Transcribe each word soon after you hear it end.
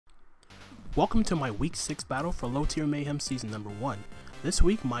Welcome to my Week 6 battle for Low Tier Mayhem Season Number 1. This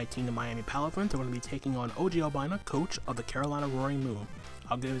week, my team, the Miami Palafins, are going to be taking on OGalbina, coach of the Carolina Roaring Moon.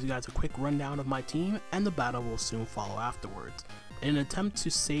 I'll give you guys a quick rundown of my team, and the battle will soon follow afterwards. In an attempt to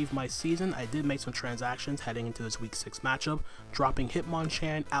save my season, I did make some transactions heading into this Week 6 matchup, dropping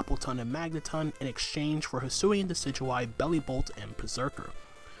Hitmonchan, Appleton, and Magneton in exchange for Hisuian Decidueye, Bellibolt, and Berserker.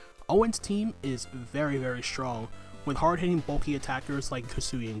 Owen's team is very strong, with hard-hitting bulky attackers like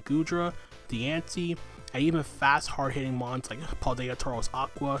Hisuian Goodra, Diancie, and even fast hard-hitting mons like Paldea Tauros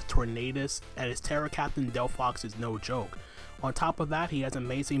Aqua, Tornadus, and his Tera captain Delphox is no joke. On top of that, he has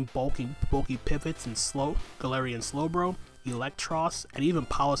amazing bulky pivots in Galarian Slowbro, Electros, and even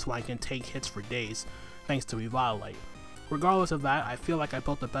Palafins can take hits for days, thanks to Eviolite. Regardless of that, I feel like I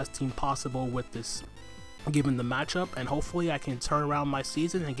built the best team possible with this given the matchup, and hopefully I can turn around my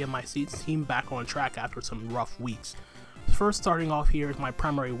season and get my team back on track after some rough weeks. First, starting off here is my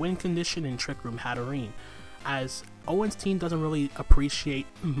primary win condition in Trick Room Hatterene, as Owen's team doesn't really appreciate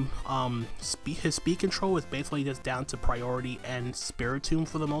his speed control is basically just down to priority and Spiritomb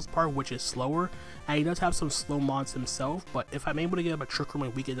for the most part, which is slower, and he does have some slow mons himself, but if I'm able to get him a Trick Room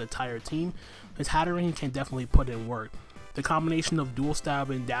and weaken the entire team, his Hatterene can definitely put in work. The combination of Dual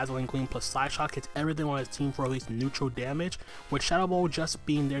Stab and Dazzling Gleam plus Side Shock hits everything on his team for at least neutral damage, with Shadow Ball just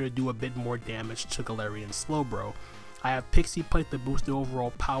being there to do a bit more damage to Galarian Slowbro. I have Pixie Plate to boost the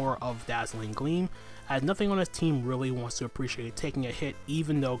overall power of Dazzling Gleam, as nothing on his team really wants to appreciate taking a hit,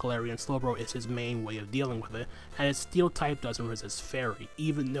 even though Galarian Slowbro is his main way of dealing with it, and its Steel type doesn't resist Fairy,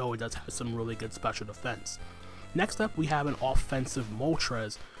 even though it does have some really good special defense. Next up, we have an offensive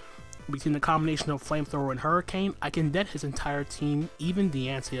Moltres. Between the combination of Flamethrower and Hurricane, I can dead his entire team, even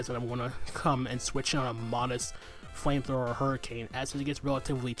Diancie doesn't want to come and switch in on a modest Flamethrower or Hurricane, as it gets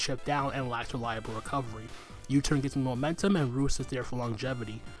relatively chipped down and lacks reliable recovery. U-turn gets me momentum, and Roost is there for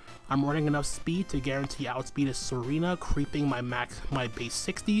longevity. I'm running enough speed to guarantee outspeed is Serena, creeping my base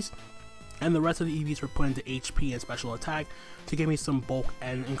 60s, and the rest of the EVs were put into HP and special attack to give me some bulk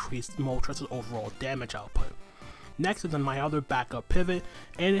and increase Moltres' overall damage output. Next is my other backup pivot,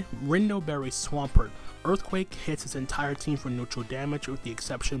 and Rindoberry Swampert. Earthquake hits his entire team for neutral damage, with the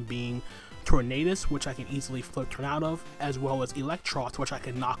exception being Tornadus, which I can easily flip turn out of, as well as Electros, which I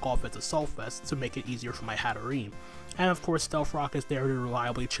can knock off as a Assault Vest to make it easier for my Hatterene. And of course, Stealth Rock is there to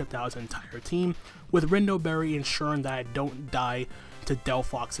reliably chip out his entire team, with Rindoberry ensuring that I don't die to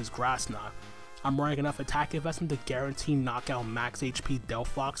Delphox's Grass Knot. I'm running enough attack investment to guarantee knockout max HP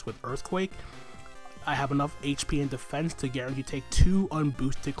Delphox with Earthquake. I have enough HP and defense to guarantee take 2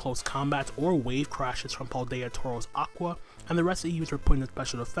 unboosted close combats or wave crashes from Paldea Tauros Aqua, and the rest of the EVs are put in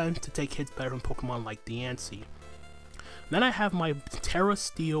special defense to take hits better from Pokemon like Diancie. Then I have my Tera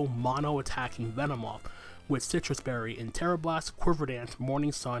Steel mono attacking Venomoth with Citrus Berry in Tera Blast, Quiver Dance,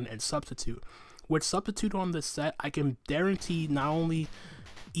 Morning Sun, and Substitute. With Substitute on this set, I can guarantee not only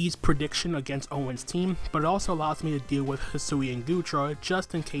ease prediction against Owen's team, but it also allows me to deal with Hisuian Goodra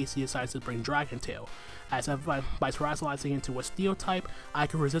just in case he decides to bring Dragon Tail, as by terrestrializing into a Steel type, I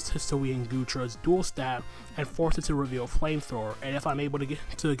can resist Hisuian Goodra's Dual Stab and force it to reveal Flamethrower, and if I'm able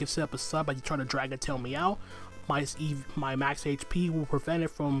to set up a sub by trying to Dragon Tail me out, my max HP will prevent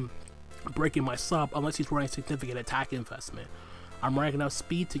it from breaking my sub unless he's running significant attack investment. I'm running enough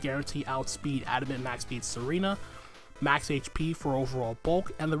speed to guarantee outspeed Adamant Max Speed Serena, max HP for overall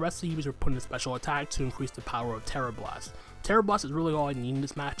bulk, and the rest of the EVs are put in special attack to increase the power of Tera Blast. Tera Blast is really all I need in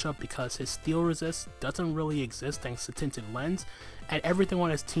this matchup because his Steel resist doesn't really exist thanks to Tinted Lens, and everything on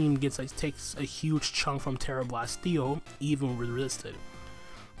his team takes a huge chunk from Tera Blast Steel, even resisted.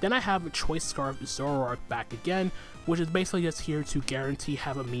 Then I have a Choice Scarf Zoroark back again, which is basically just here to guarantee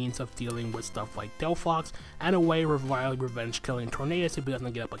have a means of dealing with stuff like Delphox, and a way of revenge killing Tornadus if he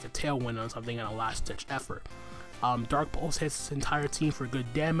doesn't get up like a Tailwind or something in a last ditch effort. Dark Pulse hits his entire team for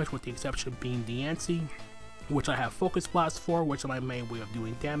good damage, with the exception being Diancie, which I have Focus Blast for, which is my main way of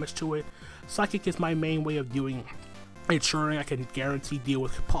doing damage to it. Psychic is my main way of ensuring I can guarantee deal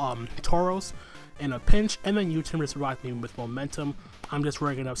with Tauros in a pinch, and then U-turn just provides me with momentum. I'm just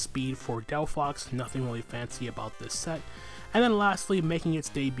running enough speed for Delphox, nothing really fancy about this set. And then lastly, making its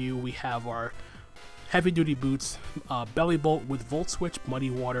debut, we have our Heavy Duty Boots, Bellibolt with Volt Switch, Muddy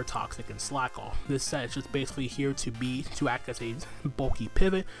Water, Toxic, and Slack Off. This set is just basically here to act as a bulky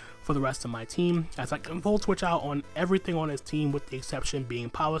pivot for the rest of my team, as I can Volt Switch out on everything on his team with the exception being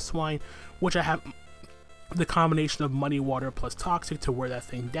Palafins, which I have the combination of Muddy Water plus Toxic to wear that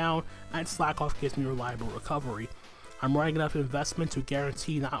thing down, and Slack Off gives me reliable recovery. I'm running enough investment to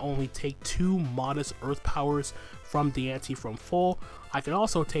guarantee not only take 2 modest Earth powers from Diancie from full, I can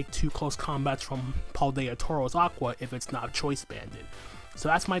also take 2 close combats from Paldea Tauros Aqua if it's not choice banded. So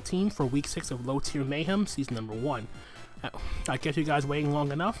that's my team for week 6 of Low Tier Mayhem season number 1. I guess you guys waiting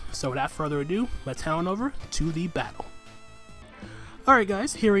long enough, so without further ado, let's head on over to the battle. Alright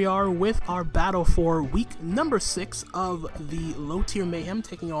guys, here we are with our battle for week number 6 of the Low Tier Mayhem,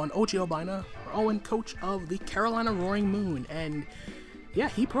 taking on OGalbina, Owen, coach of the Carolina Roaring Moon. And yeah,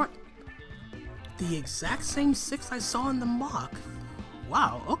 he brought the exact same 6 I saw in the mock.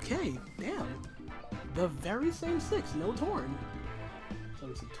 Wow, okay, damn. The very same 6, no Torn. So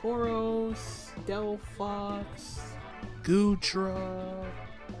we see Tauros, Delphox, Gudra,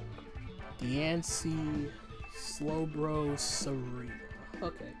 Diancie, Slowbro, Serena.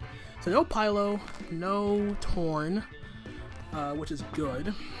 Okay, so no Pylo, no Torn, which is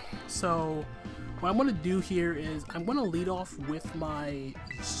good. So what I'm going to do here is I'm going to lead off with my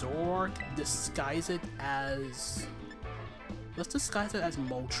Zoroark, disguise it as... Let's disguise it as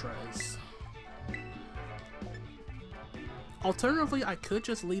Moltres. Alternatively, I could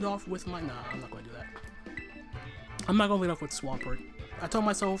just lead off with my... Nah, I'm not going to do that. I'm not going to lead off with Swampert. I told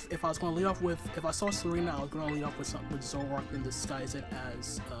myself if I was going to lead off with... If I saw Serena, I was going to lead off with something with Zoroark and disguise it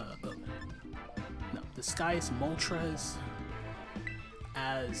as... no, disguise Moltres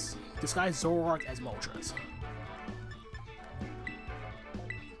as... Disguise Zoroark as Moltres.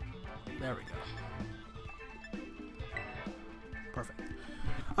 There we go. Perfect.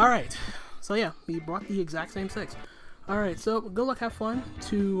 Alright. So yeah, he brought the exact same 6. Alright, so good luck, have fun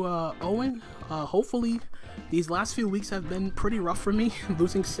to Owen. Hopefully these last few weeks have been pretty rough for me,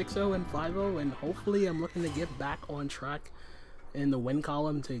 losing 6-0 and 5-0, and hopefully I'm looking to get back on track in the win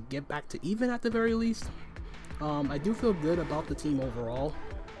column to get back to even at the very least. I do feel good about the team overall.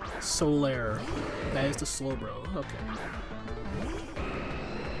 Solaire, that is the Slowbro, okay.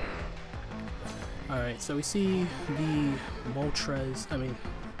 Alright, so we see the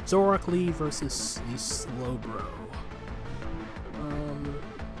Zoroark Lee versus the Slowbro.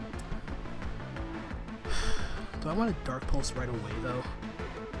 Do I want a Dark Pulse right away though?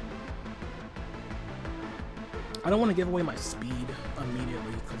 I don't want to give away my speed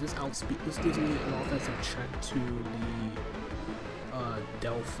immediately because this gives me an offensive check to the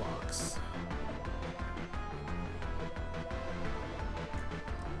Delphox.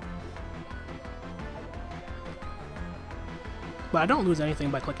 But I don't lose anything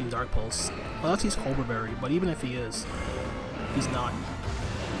by clicking Dark Pulse. Unless he's Colberberry, but even if he is, he's not.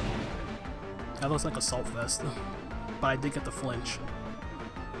 That looks like a Salt Vest, but I did get the flinch.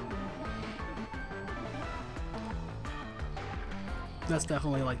 That's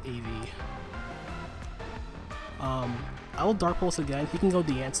definitely like AV. I will Dark Pulse again. He can go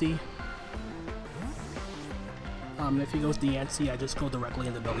Diancie. If he goes Diancie, I just go directly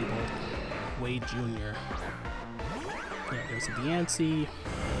into Belly Bolt. Wade Jr. Yeah, there's a Diancie.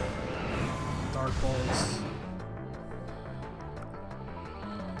 Dark Pulse.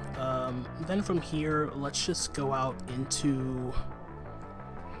 Then from here, let's just go out into...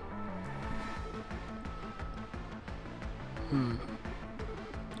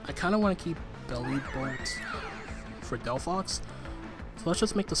 I kind of want to keep Belly Bolt for Delphox, so let's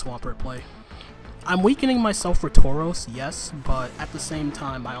just make the Swampert play. I'm weakening myself for Tauros, yes, but at the same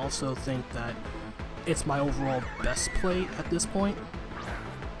time, I also think that it's my overall best play at this point.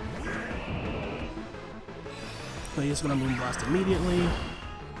 So he's going to Moonblast immediately.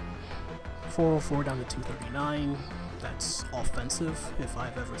 404 down to 239. That's offensive if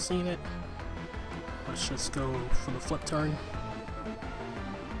I've ever seen it. Let's just go for the flip turn.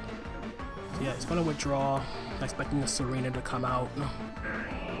 So yeah, he's going to withdraw. Expecting the Serena to come out.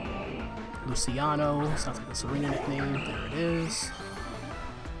 Luciano, sounds like a Serena nickname. There it is.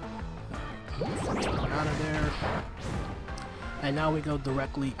 Flip turn out of there. And now we go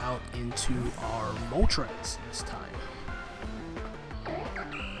directly out into our Moltres this time.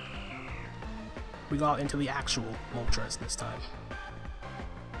 We got into the actual Moltres this time.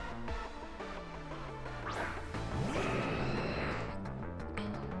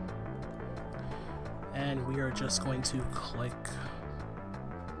 And we are just going to click...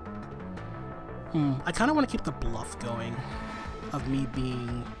 I kind of want to keep the bluff going of me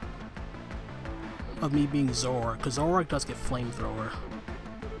being Zoroark, because Zoroark does get Flamethrower.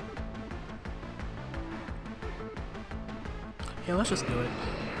 Yeah, let's just do it.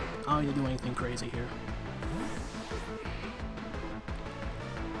 I don't need to do anything crazy here.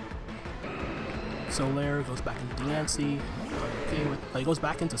 Solaire goes back into Diancie. Okay, he goes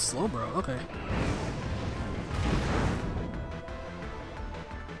back into Slowbro. Okay.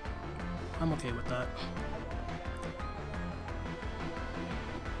 I'm okay with that.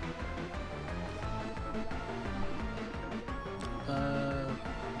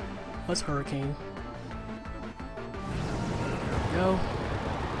 Let's Hurricane. There we go.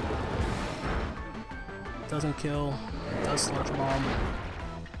 doesn't kill. It does sludge bomb.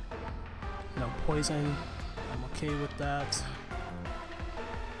 No poison. I'm okay with that.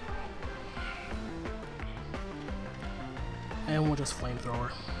 And we'll just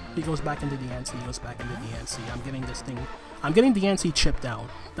flamethrower. He goes back into the NC, he goes back into the NC. I'm getting this thing. I'm getting the NC chipped down.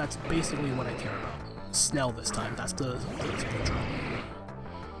 That's basically what I care about. Snell this time. That's the control.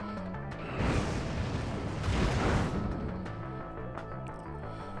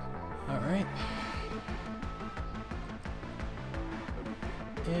 Alright.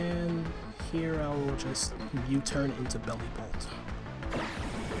 And here I will just U-turn into Belly Bolt.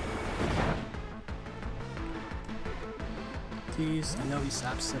 I know he's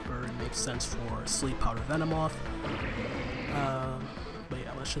Sap Sipper, it makes sense for Sleep Powder Venomoth. But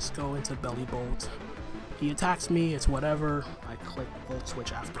yeah, let's just go into Belly Bolt. He attacks me, it's whatever. I click Volt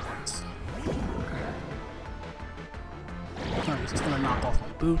Switch afterwards. Alright, he's just gonna knock off my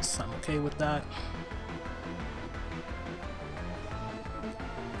boots, I'm okay with that.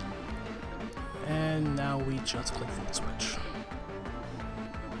 And now we just click Volt Switch.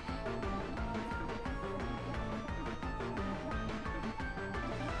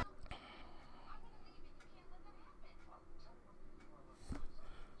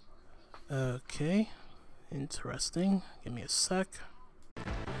 Okay, interesting. Give me a sec.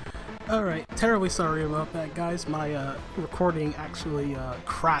 Alright, terribly sorry about that, guys. My recording actually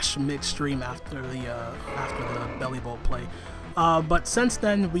crashed mid-stream after the Belly Bolt play. But since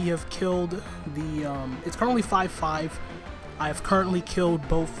then, we have killed the. It's currently 5-5. I have currently killed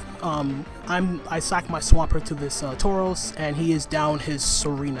both. I sacked my Swampert to this Tauros, and he is down his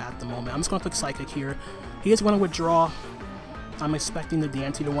Serena at the moment. I'm just gonna click Psychic here. He is gonna withdraw. I'm expecting the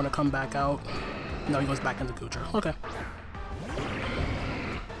Deante to want to come back out. No, he goes back into Kucher. Okay.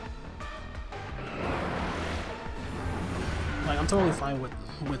 Like, I'm totally fine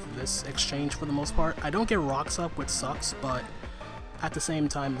with this exchange for the most part. I don't get rocks up, which sucks, but at the same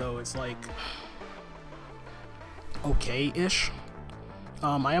time, though, it's like okay-ish.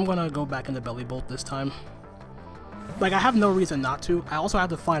 I am gonna go back into Belly Bolt this time. Like, I have no reason not to. I also have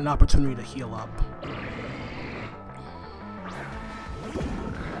to find an opportunity to heal up.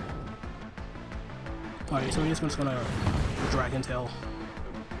 Alright, so we're just gonna Dragon Tail.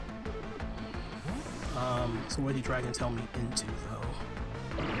 So where did Dragon Tail me into,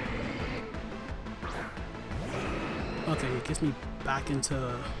 though? Okay, it gets me back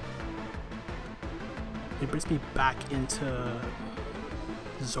into... It brings me back into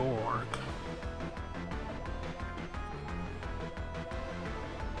Zorg.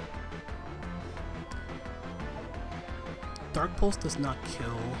 Dark Pulse does not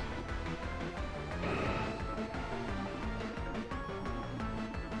kill.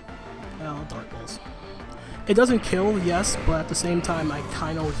 Well, Dark Pulse. It doesn't kill, yes, but at the same time, I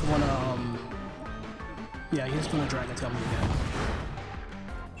kind of want to, yeah, he's going to Dragon Tail me again.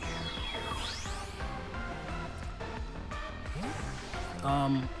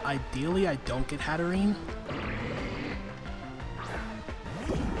 Ideally, I don't get Hatterene.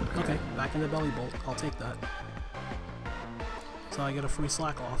 Okay, back into Belly Bolt. I'll take that. So I get a free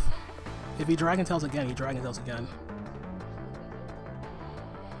slack off. If he Dragon Tails again, he Dragon Tails again.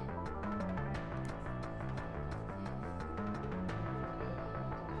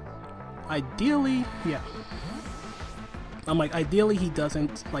 Ideally, yeah. I'm like, ideally he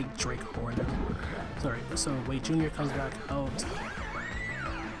doesn't like Draco or no. Sorry, so Wade Jr. comes back out.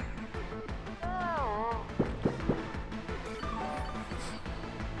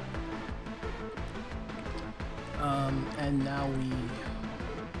 And now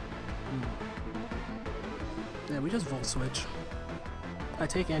yeah, we just Volt Switch. I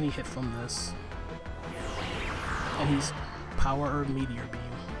take any hit from this. And he's Power Herb Meteor Beam.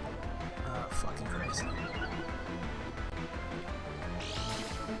 Fucking crazy.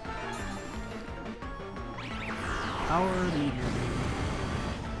 Power Meteor Beam.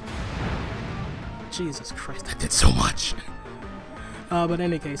 Jesus Christ, that did so much. But in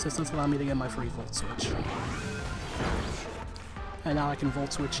any case, this does allow me to get my free Volt Switch. And now I can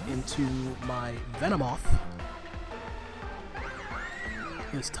Volt Switch into my Venomoth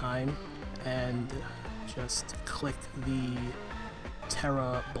this time, and just click the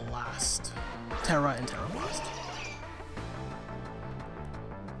Tera Blast. Tera and Tera Blast.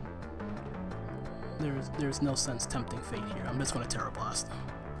 There's no sense tempting fate here. I'm just gonna Tera Blast.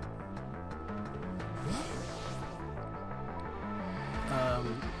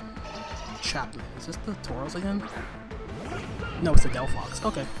 Chapman. Is this the Tauros again? No, it's the Delphox.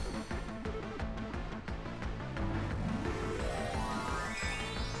 Okay.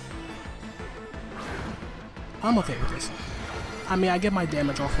 I'm okay with this. I mean, I get my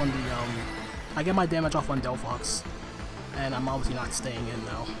damage off on I get my damage off on Delphox, and I'm obviously not staying in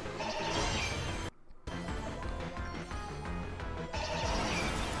now.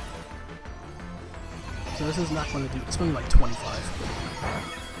 So this is not going to do, it's going to be like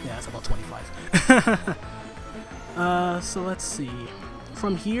 25. Yeah, it's about 25. So let's see.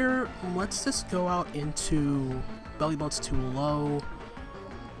 From here, let's just go out into Belly Boat's too low.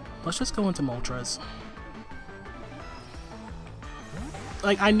 Let's just go into Moltres.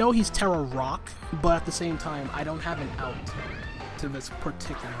 Like, I know he's Tera Rock, but at the same time, I don't have an out to this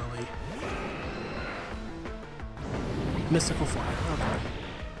particularly. Mystical Fire, okay.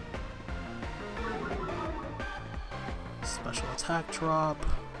 Special attack drop.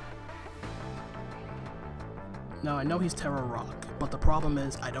 Now, I know he's Tera Rock, but the problem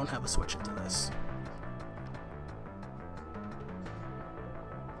is I don't have a switch into this.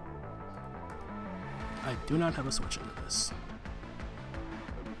 I do not have a switch into this.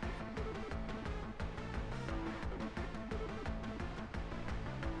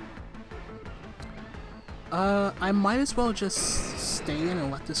 I might as well just stay in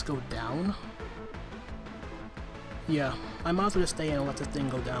and let this go down. Yeah, I might as well just stay in and let this thing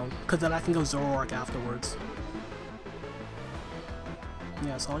go down, because then I can go Zoroark afterwards.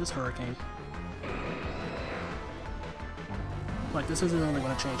 Yeah, so I'll just Hurricane. Like, this isn't really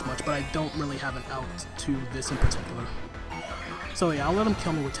going to change much, but I don't really have an out to this in particular. So yeah, I'll let him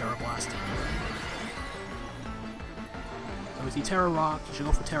kill me with Tera Blast. So we see Tera Rock, you should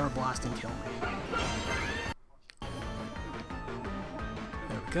go for Tera Blast and kill me.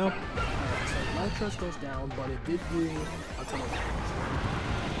 There we go. Alright, so my trust goes down, but it did do... I'll tell you what.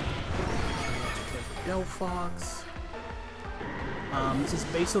 Delphox. This is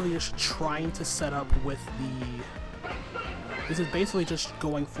basically just trying to set up with the... This is basically just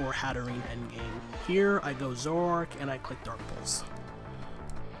going for Hatterene endgame. Here, I go Zoroark, and I click Dark Pulse.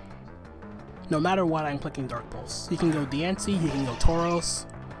 No matter what, I'm clicking Dark Pulse. You can go Diancie, you can go Tauros.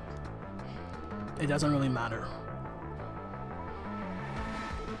 It doesn't really matter.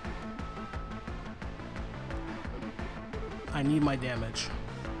 I need my damage.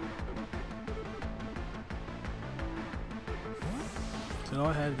 So go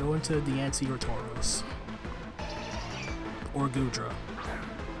ahead, go into Diancie or Tauros. Or Goodra.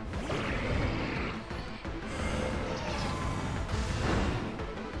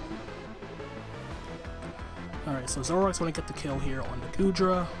 Alright, so Zoroark's gonna get the kill here on the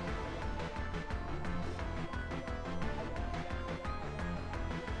Goodra.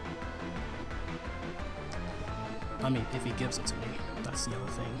 I mean, if he gives it to me, that's the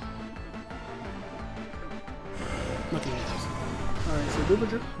other thing. Look at this. Alright, so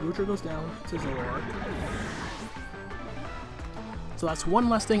Goodra goes down to Zoroark. So that's one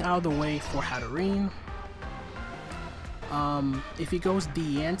less thing out of the way for Hatterene. If he goes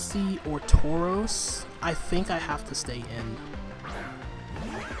Diancie or Tauros, I think I have to stay in.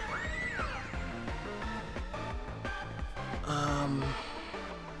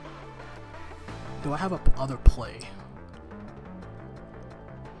 Do I have a other play?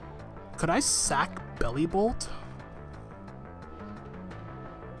 Could I sack Belly Bolt?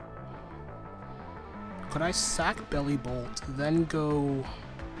 Could I sack Belly Bolt, then go...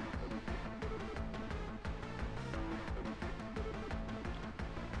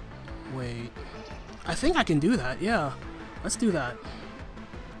 Wait... I think I can do that, yeah. Let's do that.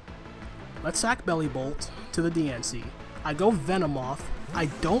 Let's sack Belly Bolt to the Diancie. I go Venomoth. I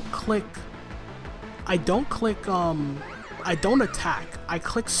don't attack. I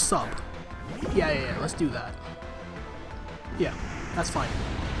click sub. Yeah, let's do that. Yeah, that's fine.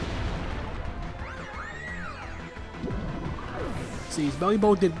 See, his Belly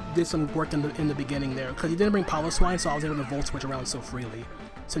Bolt did some work in the beginning there, because he didn't bring Piloswine, so I was able to Volt Switch around so freely.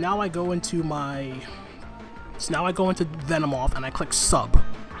 So now I go into my... So now I go into Venomoth, and I click sub.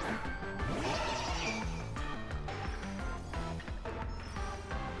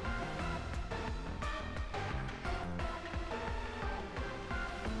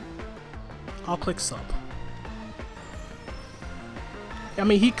 I'll click sub. I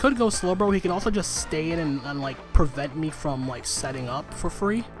mean, he could go Slowbro. He can also just stay in and like prevent me from like setting up for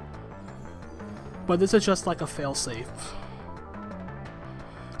free. But this is just like a failsafe.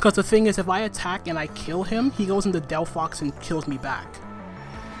 Because the thing is, if I attack and I kill him, he goes into Delphox and kills me back.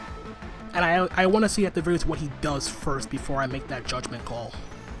 And I want to see at the very least what he does first before I make that judgment call.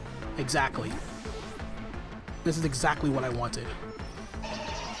 Exactly. This is exactly what I wanted.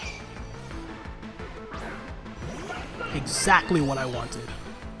 Exactly what I wanted.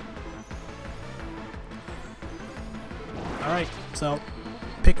 Alright, so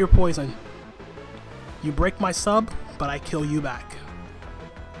pick your poison. You break my sub, but I kill you back.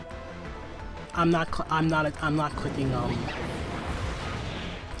 I'm not clicking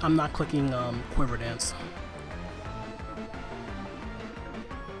Quiver Dance.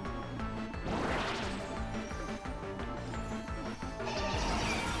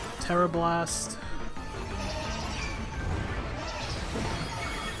 Tera Blast.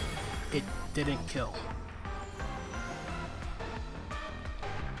 It didn't kill.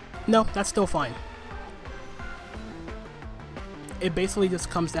 No, that's still fine. It basically just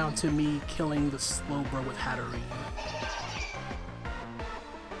comes down to me killing the Slowbro with Hatterene.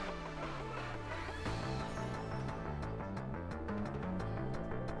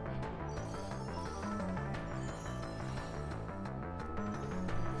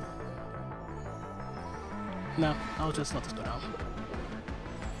 No, I'll just let this go down.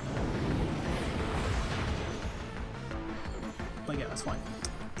 But yeah, that's fine.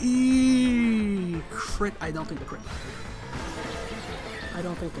 Crit. I don't think the crit mattered. I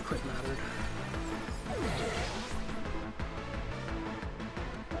don't think the crit mattered.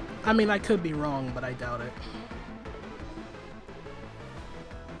 I mean, I could be wrong, but I doubt it.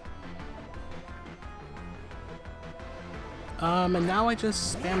 And now I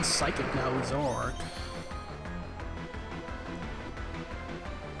just spam Psychic now with Zoroark.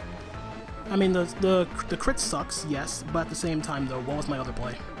 I mean, the crit sucks, yes, but at the same time, though, what was my other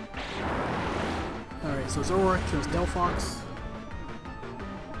play? Alright, so Zoroark kills Delphox.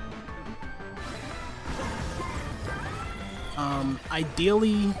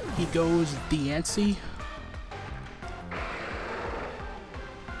 Ideally, he goes Diancie.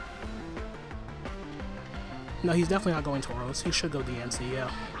 No, he's definitely not going Tauros. He should go Diancie, yeah.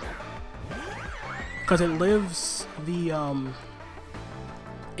 Because it lives the,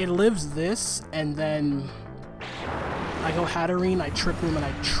 it lives this, and then I go Hatterene, I Trick Room, and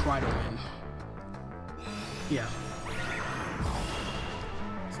I try to win. Yeah.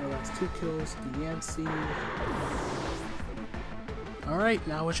 So that's 2 kills, Diancie. Alright,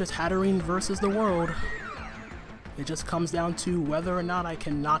 now it's just Hatterene versus the world. It just comes down to whether or not I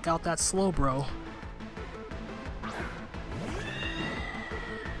can knock out that Slowbro.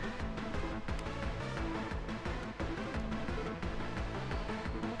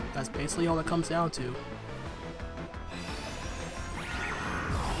 That's basically all it comes down to.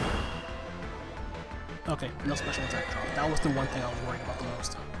 Okay, no special attack drop. That was the one thing I was worried about the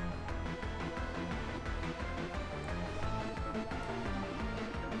most.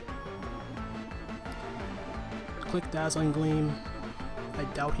 Click Dazzling Gleam. I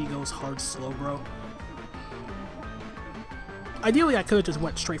doubt he goes hard Slowbro. Ideally, I could have just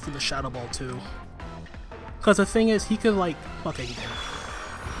went straight for the Shadow Ball too. Because the thing is, he could like... Okay, he didn't.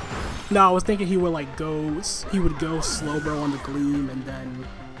 No, I was thinking he would like he would go Slowbro on the Gleam and then...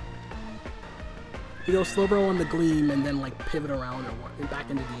 He goes Slowbro on the Gleam and then like pivot around or back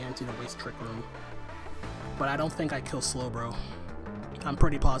into Diancie to waste Trick Room. But I don't think I kill Slowbro. I'm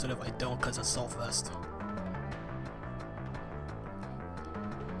pretty positive I don't because it's Assault Vest.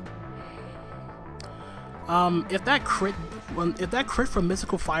 If that crit from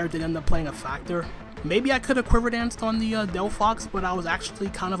Mystical Fire did end up playing a factor, maybe I could have Quiver Danced on the Delphox, but I was actually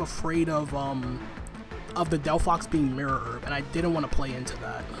kind of afraid of the Delphox being Mirror Herb, and I didn't want to play into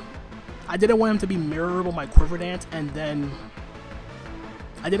that. I didn't want him to be Mirror Herb on my Quiver Dance, and then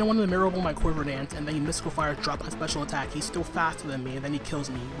I didn't want him to Mirror Herb on my Quiver Dance, and then he Mystical Fire dropped my special attack. He's still faster than me, and then he kills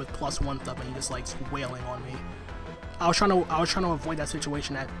me with +1 stuff, and he just like wailing on me. I was trying to avoid that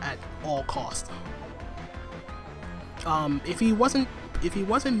situation at all costs. If he wasn't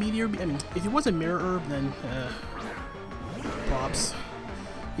Meteor, I mean, if he wasn't Mirror Herb, then, props.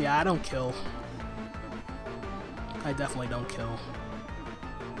 Yeah, I don't kill. I definitely don't kill.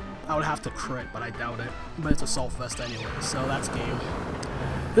 I would have to crit, but I doubt it. But it's Assault Vest anyway, so that's game.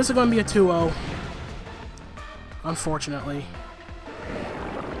 This is going to be a 2-0. Unfortunately.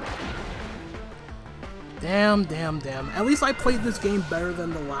 Damn. At least I played this game better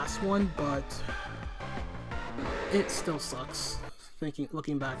than the last one, but... It still sucks,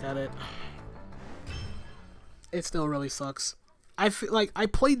 looking back at it. It still really sucks. I feel like I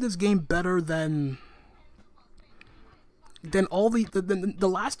played this game better than all the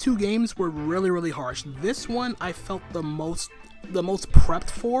last 2 games were really harsh. This one I felt the most prepped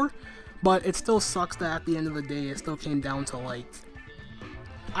for, but it still sucks that at the end of the day it still came down to like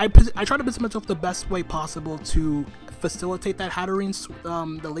I tried to position myself the best way possible to facilitate that Hatterene,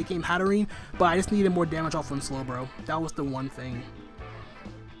 the late game Hatterene, but I just needed more damage off from Slowbro. That was the one thing.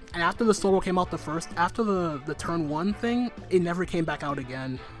 And after the Slowbro came out after the turn 1 thing, it never came back out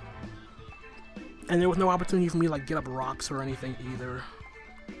again. And there was no opportunity for me to like get up rocks or anything either.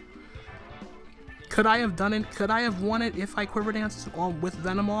 Could I have done it? Could I have won it if I quiver danced on with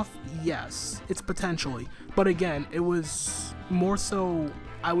Venomoth? Yes, it's potentially. But again, it was more so,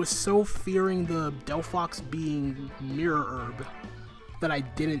 I was so fearing the Delphox being Mirror Herb that I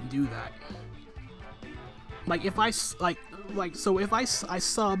didn't do that. Like if I subbed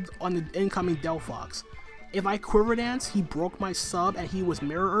on the incoming Delphox, if I quiver dance, he broke my sub and he was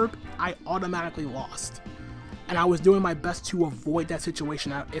Mirror Herb, I automatically lost. And I was doing my best to avoid that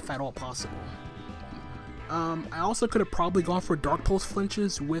situation if at all possible. I also could have probably gone for Dark Pulse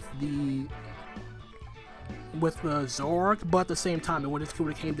flinches with the Zoroark, but at the same time, it would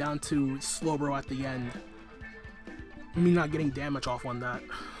have came down to Slowbro at the end. Me not getting damage off on that.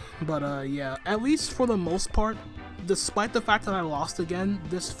 But yeah, at least for the most part, despite the fact that I lost again,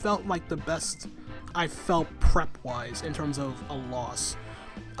 this felt like the best I felt prep-wise in terms of a loss.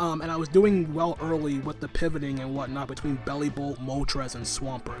 And I was doing well early with the pivoting and whatnot between Bellibolt, Moltres, and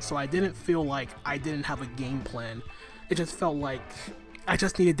Swampert, so I didn't feel like I didn't have a game plan. It just felt like I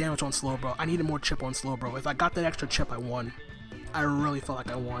just needed damage on Slowbro. I needed more chip on Slowbro. If I got that extra chip, I won. I really felt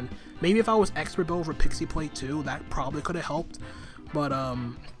like I won. Maybe if I was Expert Build over Pixie Plate too, that probably could have helped. But I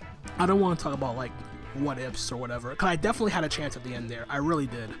don't want to talk about like what ifs or whatever, because I definitely had a chance at the end there. I really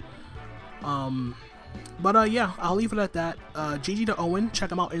did. But yeah, I'll leave it at that. GG to Owen.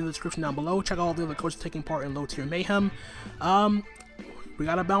 Check him out in the description down below. Check out all the other coaches taking part in Low Tier Mayhem. We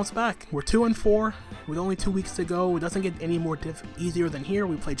gotta bounce back. We're 2-4 with only 2 weeks to go. It doesn't get any more easier than here.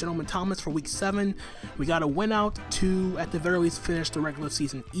 We play Gentleman Thomas for week 7. We gotta win out to, at the very least, finish the regular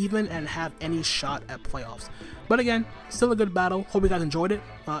season even and have any shot at playoffs. But again, still a good battle. Hope you guys enjoyed it.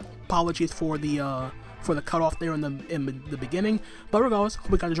 Apologies for the cutoff there in the beginning, but regardless, hope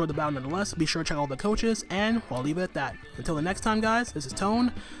you guys enjoyed the battle nonetheless. Be sure to check out all the coaches, and I'll leave it at that. Until the next time, guys, this is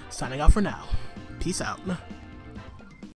Tone, signing out for now. Peace out.